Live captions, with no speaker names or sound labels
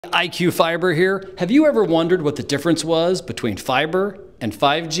IQ Fiber here. Have you ever wondered what the difference was between fiber and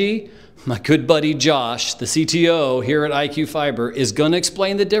 5G? My good buddy Josh, the CTO here at IQ Fiber, is going to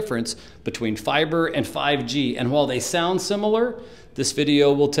explain the difference between fiber and 5G. And while they sound similar, this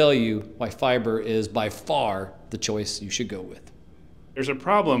video will tell you why fiber is by far the choice you should go with. There's a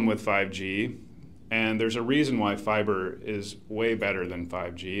problem with 5G, and there's a reason why fiber is way better than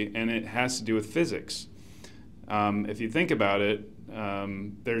 5G, and it has to do with physics. If you think about it,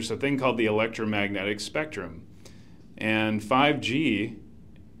 there's a thing called the electromagnetic spectrum, and 5G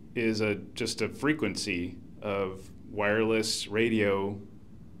is just a frequency of wireless radio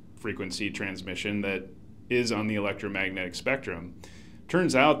frequency transmission that is on the electromagnetic spectrum.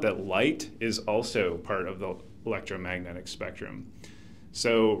 Turns out that light is also part of the electromagnetic spectrum.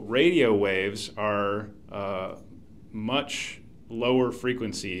 So radio waves are much lower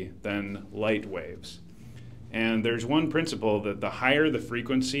frequency than light waves. And there's one principle that the higher the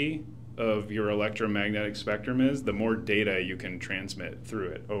frequency of your electromagnetic spectrum is, the more data you can transmit through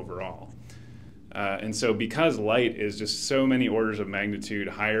it overall. And so because light is just so many orders of magnitude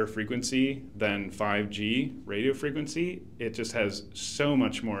higher frequency than 5G radio frequency, it just has so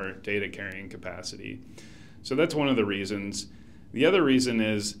much more data carrying capacity. So that's one of the reasons. The other reason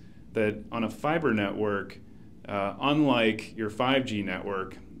is that on a fiber network, unlike your 5G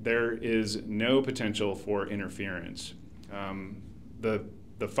network, there is no potential for interference.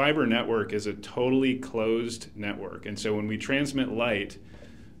 The fiber network is a totally closed network, and so when we transmit light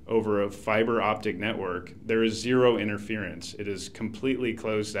over a fiber optic network, there is zero interference. It is completely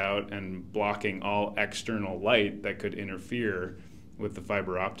closed out and blocking all external light that could interfere with the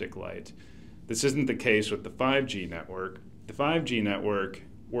fiber optic light. This isn't the case with the 5G network. The 5G network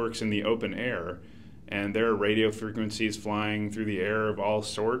works in the open air, and there are radio frequencies flying through the air of all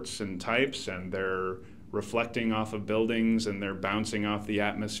sorts and types, and they're reflecting off of buildings, and they're bouncing off the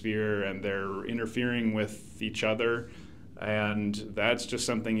atmosphere, and they're interfering with each other. And that's just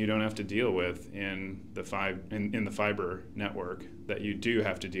something you don't have to deal with in the fiber network that you do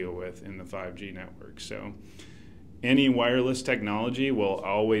have to deal with in the 5G network. So any wireless technology will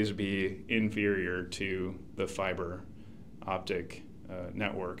always be inferior to the fiber optic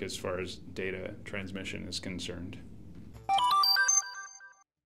network as far as data transmission is concerned.